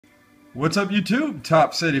What's up, YouTube?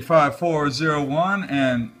 Tops85401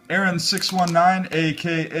 and Aaron619,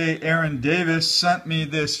 aka Aaron Davis, sent me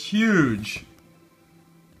this huge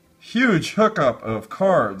hookup of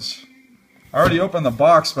cards. I already opened the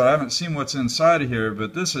box, but I haven't seen what's inside of here.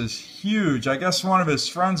 But this is huge. I guess one of his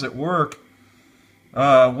friends at work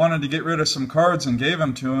wanted to get rid of some cards and gave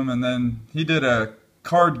them to him, and then he did a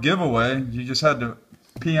card giveaway. You just had to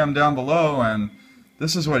PM down below, and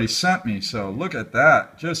this is what he sent me. So look at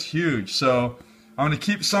that, just huge. So I'm going to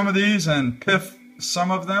keep some of these and piff some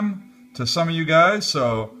of them to some of you guys.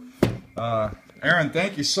 So Aaron,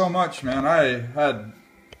 thank you so much, man. I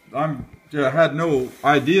had no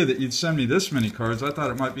idea that you'd send me this many cards. I thought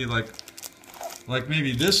it might be like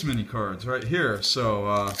maybe this many cards right here.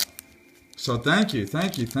 So so thank you.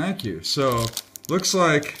 So looks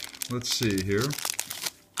like, let's see here,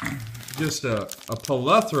 just a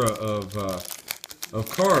plethora of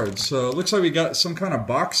cards. So it looks like we got some kind of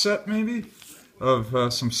box set maybe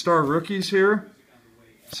of some star rookies here.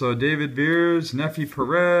 So David Beers, Nefi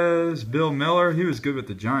Perez, Bill Miller, he was good with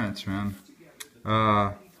the Giants, man.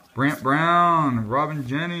 Brant Brown, Robin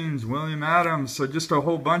Jennings, William Adams. So just a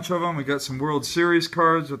whole bunch of them. We got some World Series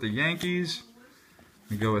cards with the Yankees.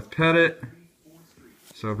 We go with Pettit.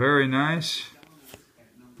 So very nice.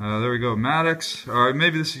 There we go, Maddox. Alright,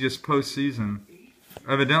 maybe this is just postseason.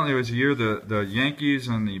 Evidently it was a year the Yankees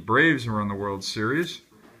and the Braves were in the World Series.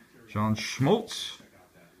 John Schmaltz.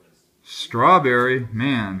 Strawberry,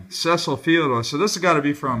 man. Cecil Fielder. So this has got to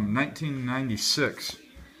be from 1996.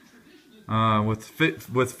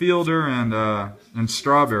 With Fielder and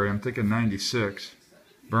Strawberry. I'm thinking 96.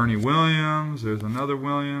 Bernie Williams. There's another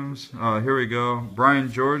Williams. Here we go.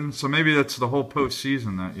 Brian Jordan. So maybe that's the whole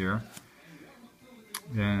postseason that year.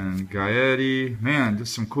 And Gaetti. Man,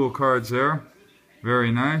 just some cool cards there.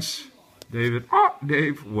 Very nice.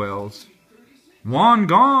 Dave Wells. Juan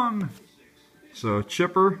Gone. So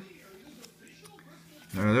Chipper.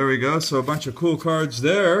 There we go. So a bunch of cool cards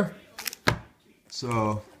there.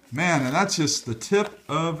 So, man, and that's just the tip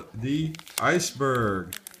of the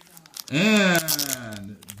iceberg.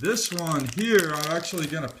 And this one here, I'm actually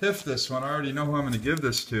going to piff this one. I already know who I'm going to give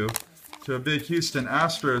this to a big Houston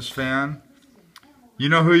Astros fan. You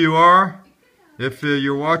know who you are if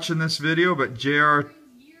you're watching this video, but J.R.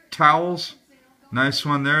 Towels, nice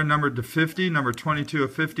one there, numbered to 50, number 22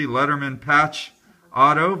 of 50, Letterman patch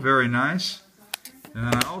auto, very nice. And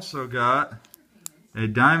then I also got a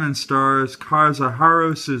Diamond Stars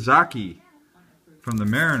Kazuhiro Suzaki from the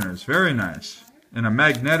Mariners, very nice. And a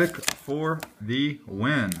magnetic for the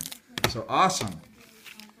win. So awesome.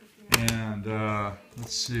 And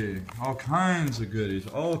let's see, all kinds of goodies,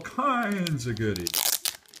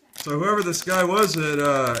 So whoever this guy was that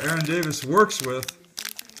Aaron Davis works with,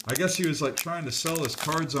 I guess he was like trying to sell his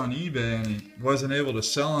cards on eBay and he wasn't able to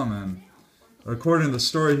sell them, and according to the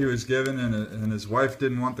story he was given, and his wife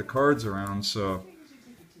didn't want the cards around, so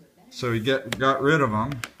he got rid of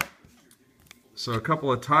them. So a couple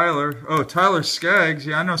of Tyler Skaggs.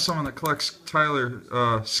 Yeah, I know someone that collects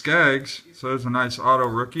Tyler Skaggs. So there's a nice auto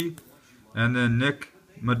rookie. And then Nick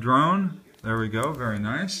Madrone. There we go. Very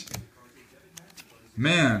nice.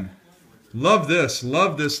 Man, love this.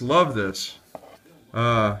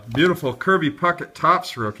 Beautiful Kirby Puckett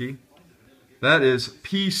Topps rookie. That is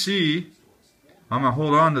PC. I'm going to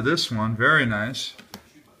hold on to this one. Very nice.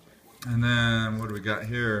 And then what do we got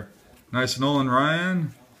here? Nice Nolan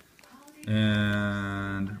Ryan.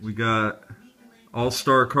 And we got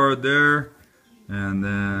All-Star card there. And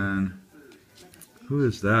then, who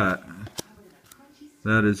is that?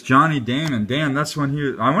 That is Johnny Damon. Damn, that's when he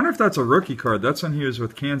was, I wonder if that's a rookie card. That's when he was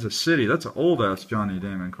with Kansas City. That's an old-ass Johnny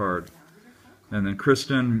Damon card. And then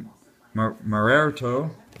Kristen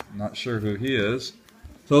Marerto. Not sure who he is.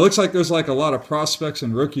 So it looks like there's like a lot of prospects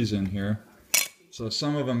and rookies in here. So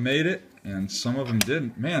some of them made it, and some of them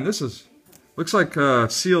didn't. Man, this is... looks like a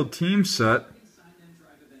sealed team set.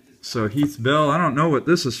 So Heath Bell, I don't know what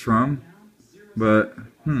this is from, but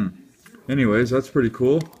anyways, that's pretty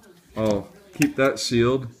cool. I'll keep that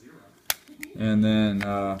sealed. And then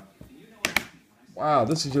wow,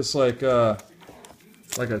 this is just like a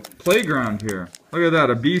playground here. Look at that,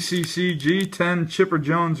 a BCCG 10 Chipper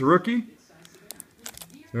Jones rookie.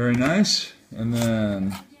 Very nice. And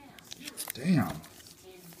then, damn,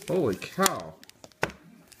 holy cow.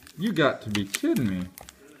 You got to be kidding me.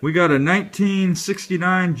 We got a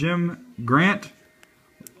 1969 Jim Grant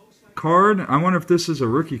card. I wonder if this is a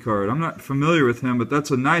rookie card. I'm not familiar with him, but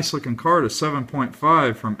that's a nice looking card, a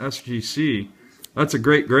 7.5 from SGC. That's a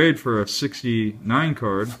great grade for a 69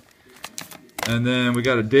 card. And then we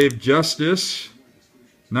got a Dave Justice,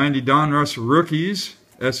 90 Donruss rookies,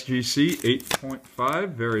 SGC 8.5,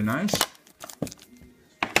 very nice.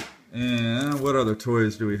 And what other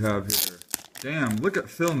toys do we have here? Damn, look at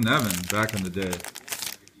Phil Nevin back in the day.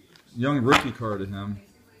 Young rookie card of him.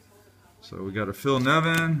 So we got a Phil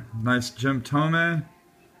Nevin, nice Jim Thome,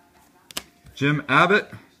 Jim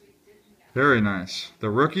Abbott, very nice.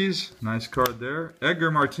 The rookies, nice card there.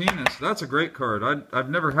 Edgar Martinez, that's a great card. I've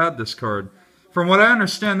never had this card. From what I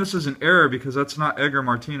understand, this is an error because that's not Edgar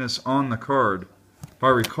Martinez on the card, if I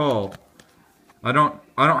recall. I don't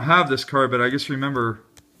have this card, but I just remember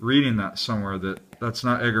reading that somewhere that that's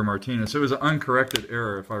not Edgar Martinez. It was an uncorrected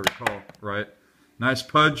error, if I recall, right? Nice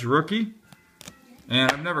Pudge rookie. And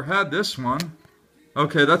I've never had this one.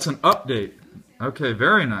 Okay, that's an update. Okay,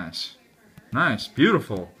 very nice. Nice,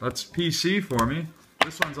 beautiful. That's PC for me.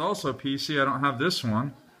 This one's also PC. I don't have this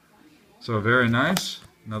one. So very nice.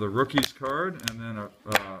 Another rookies card. And then a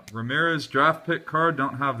Ramirez draft pick card.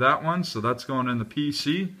 Don't have that one, so that's going in the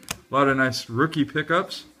PC. A lot of nice rookie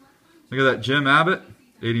pickups. Look at that Jim Abbott,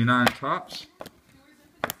 89 tops.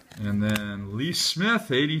 And then Lee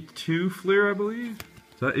Smith, 82 Fleer, I believe.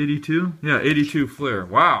 Is that 82? Yeah, 82 Fleer.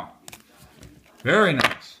 Wow. Very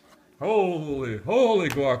nice. Holy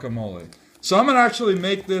guacamole. So I'm going to actually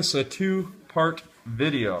make this a two-part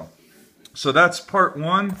video. So that's part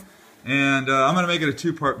one, and I'm going to make it a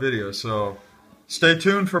two-part video. So stay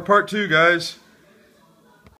tuned for part two, guys.